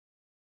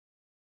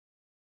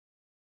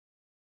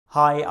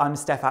Hi, I'm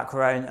Steph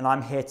Aquarone and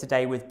I'm here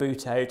today with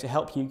Buto to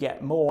help you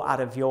get more out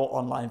of your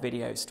online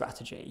video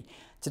strategy.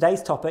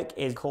 Today's topic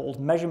is called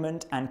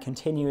measurement and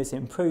continuous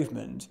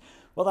improvement.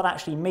 What that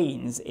actually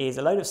means is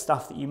a load of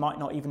stuff that you might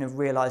not even have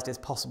realized is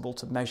possible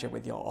to measure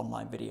with your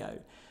online video.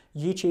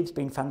 YouTube's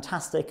been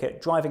fantastic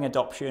at driving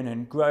adoption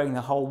and growing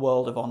the whole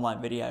world of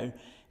online video,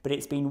 but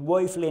it's been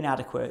woefully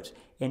inadequate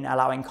in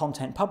allowing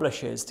content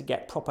publishers to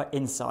get proper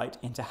insight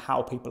into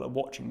how people are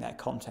watching their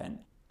content.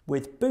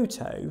 With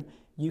Buto,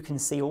 you can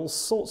see all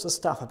sorts of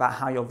stuff about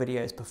how your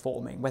video is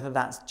performing, whether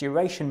that's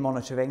duration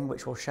monitoring,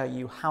 which will show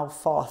you how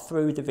far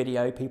through the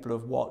video people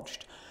have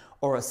watched,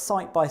 or a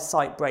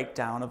site-by-site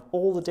breakdown of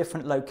all the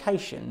different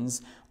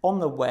locations on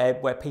the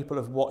web where people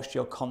have watched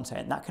your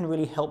content. That can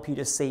really help you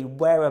to see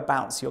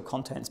whereabouts your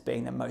content's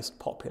being the most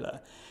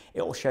popular.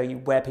 It will show you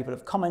where people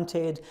have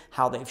commented,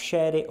 how they've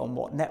shared it, on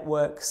what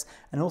networks,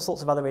 and all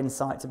sorts of other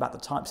insights about the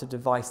types of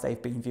device they've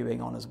been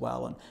viewing on as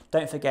well. And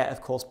don't forget,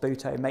 of course,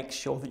 Buto makes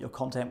sure that your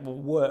content will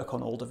work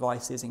on all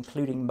devices,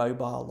 including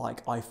mobile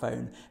like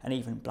iPhone and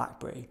even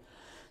BlackBerry.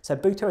 So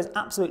Buto is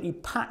absolutely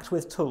packed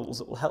with tools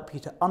that will help you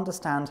to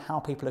understand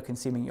how people are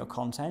consuming your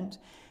content,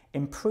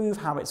 improve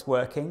how it's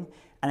working,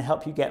 and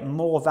help you get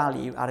more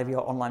value out of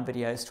your online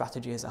video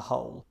strategy as a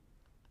whole.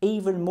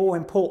 Even more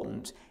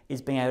important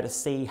is being able to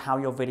see how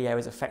your video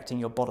is affecting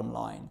your bottom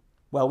line.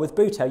 Well, with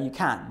Buto you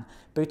can.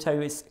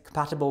 Buto is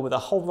compatible with a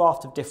whole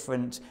raft of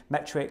different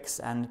metrics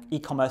and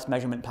e-commerce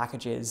measurement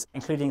packages,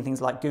 including things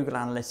like Google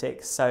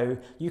Analytics, so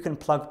you can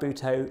plug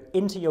Buto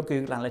into your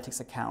Google Analytics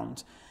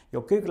account.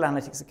 Your Google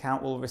Analytics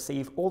account will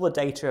receive all the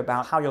data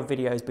about how your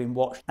video has been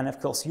watched, and of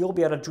course you'll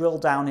be able to drill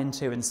down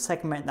into and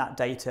segment that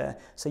data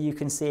so you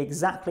can see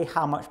exactly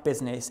how much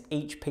business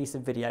each piece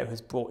of video has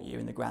brought you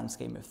in the grand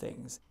scheme of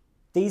things.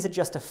 These are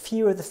just a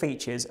few of the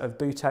features of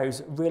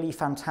Buto's really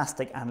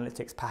fantastic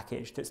analytics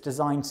package that's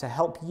designed to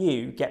help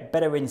you get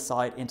better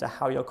insight into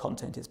how your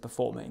content is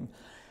performing.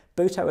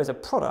 Buto as a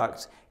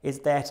product is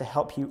there to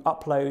help you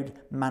upload,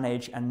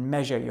 manage and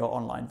measure your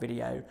online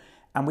video.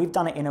 And we've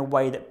done it in a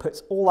way that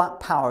puts all that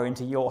power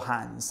into your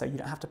hands, so you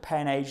don't have to pay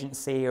an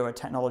agency or a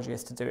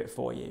technologist to do it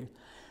for you.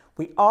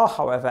 We are,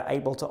 however,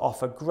 able to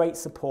offer great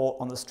support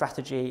on the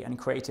strategy and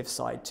creative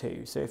side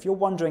too. So if you're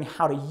wondering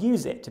how to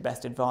use it to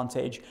best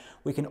advantage,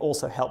 we can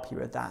also help you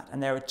with that.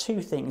 And there are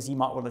two things you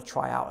might want to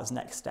try out as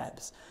next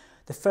steps.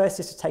 The first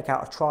is to take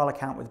out a trial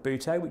account with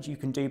Buto, which you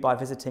can do by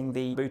visiting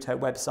the Buto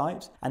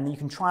website. And you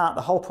can try out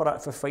the whole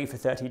product for free for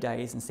 30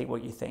 days and see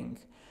what you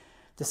think.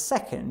 The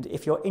second,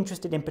 if you're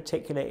interested in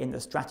particular in the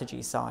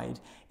strategy side,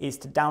 is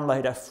to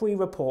download a free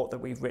report that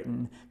we've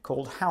written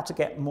called How to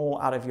Get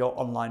More Out of Your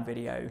Online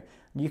Video.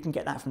 You can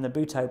get that from the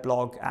Buto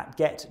blog at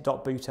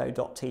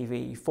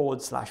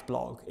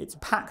get.buto.tv/blog. It's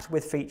packed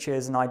with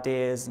features and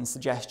ideas and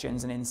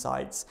suggestions and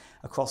insights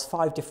across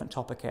 5 different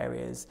topic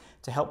areas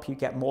to help you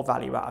get more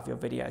value out of your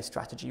video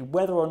strategy,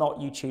 whether or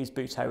not you choose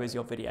Buto as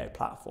your video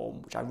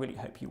platform, which I really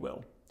hope you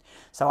will.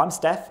 So I'm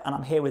Steph and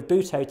I'm here with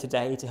Buto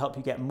today to help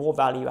you get more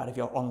value out of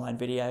your online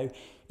video.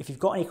 If you've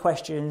got any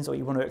questions or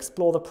you want to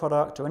explore the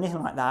product or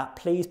anything like that,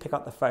 please pick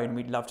up the phone.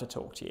 We'd love to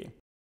talk to you.